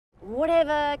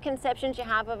whatever conceptions you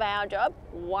have of our job,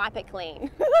 wipe it clean.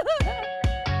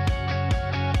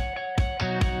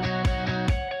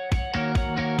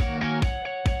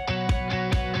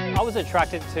 I was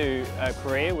attracted to a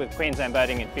career with Queensland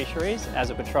Boating and Fisheries as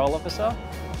a patrol officer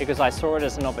because I saw it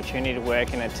as an opportunity to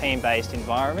work in a team-based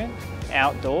environment,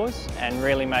 outdoors, and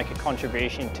really make a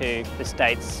contribution to the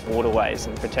state's waterways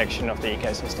and protection of the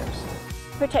ecosystems.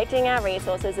 Protecting our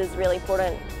resources is really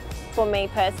important for me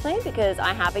personally because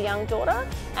I have a young daughter,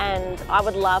 and I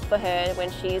would love for her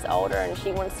when she's older and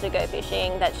she wants to go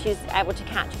fishing that she's able to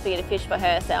catch a feed of fish for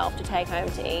herself to take home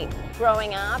to eat.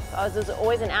 Growing up, I was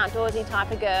always an outdoorsy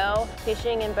type of girl,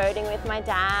 fishing and boating with my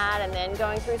dad, and then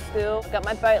going through school. I got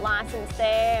my boat licence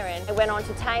there and I went on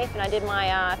to TAFE and I did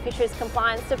my Fisheries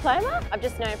Compliance Diploma. I've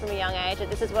just known from a young age that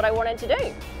this is what I wanted to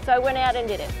do, so I went out and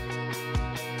did it.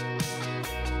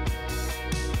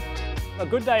 A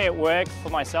good day at work for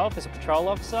myself as a patrol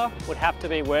officer would have to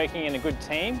be working in a good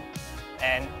team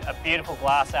and a beautiful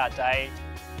glass out day.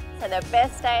 So the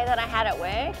best day that I had at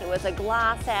work, it was a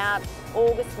glass out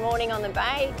August morning on the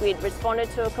bay. We'd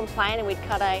responded to a complaint and we'd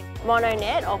cut a mono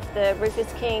net off the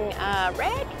Rufus King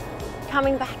wreck.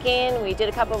 Coming back in, we did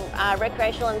a couple of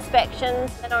recreational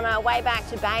inspections, and on our way back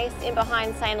to base in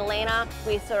behind St Helena,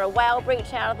 we saw a whale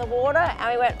breach out of the water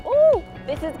and we went, ooh,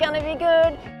 this is going to be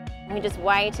good. And we just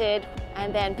waited,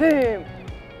 and then boom,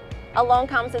 along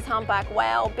comes this humpback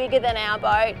whale, bigger than our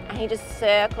boat, and he just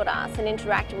circled us and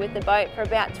interacted with the boat for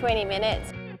about 20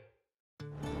 minutes.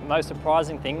 The most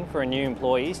surprising thing for a new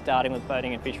employee starting with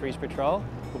Boating and Fisheries Patrol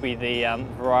will be the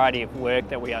variety of work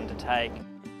that we undertake.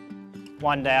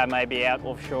 One day I may be out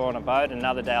offshore on a boat,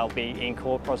 another day I'll be in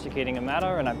court prosecuting a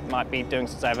matter, and I might be doing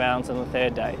some surveillance on the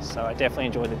third day, so I definitely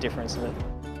enjoy the difference of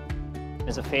it.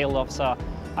 As a field officer,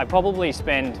 I probably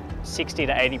spend 60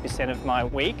 to 80% of my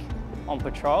week on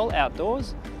patrol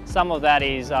outdoors. Some of that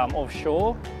is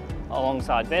offshore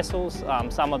alongside vessels,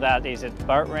 some of that is at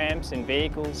boat ramps in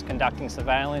vehicles conducting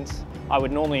surveillance. I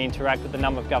would normally interact with a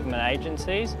number of government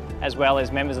agencies as well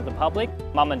as members of the public,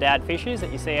 mum and dad fishers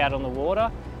that you see out on the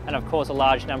water, and of course a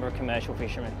large number of commercial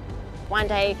fishermen. One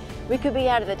day we could be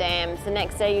out of the dams, the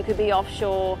next day you could be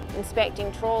offshore inspecting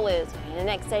trawlers, the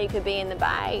next day you could be in the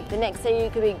bay, the next day you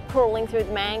could be crawling through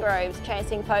the mangroves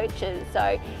chasing poachers.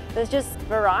 So there's just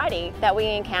variety that we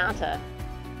encounter.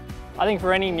 I think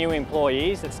for any new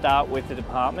employees that start with the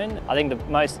department, I think the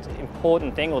most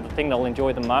important thing, or the thing they'll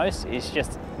enjoy the most, is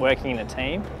just working in a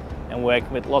team and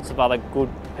working with lots of other good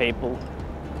people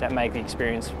that make the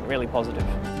experience really positive.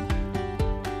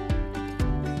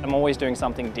 I'm always doing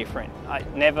something different. I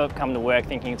never come to work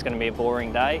thinking it's going to be a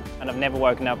boring day, and I've never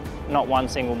woken up not one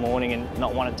single morning and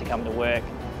not wanted to come to work.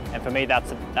 And for me,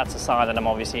 that's a sign that I'm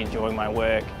obviously enjoying my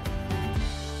work.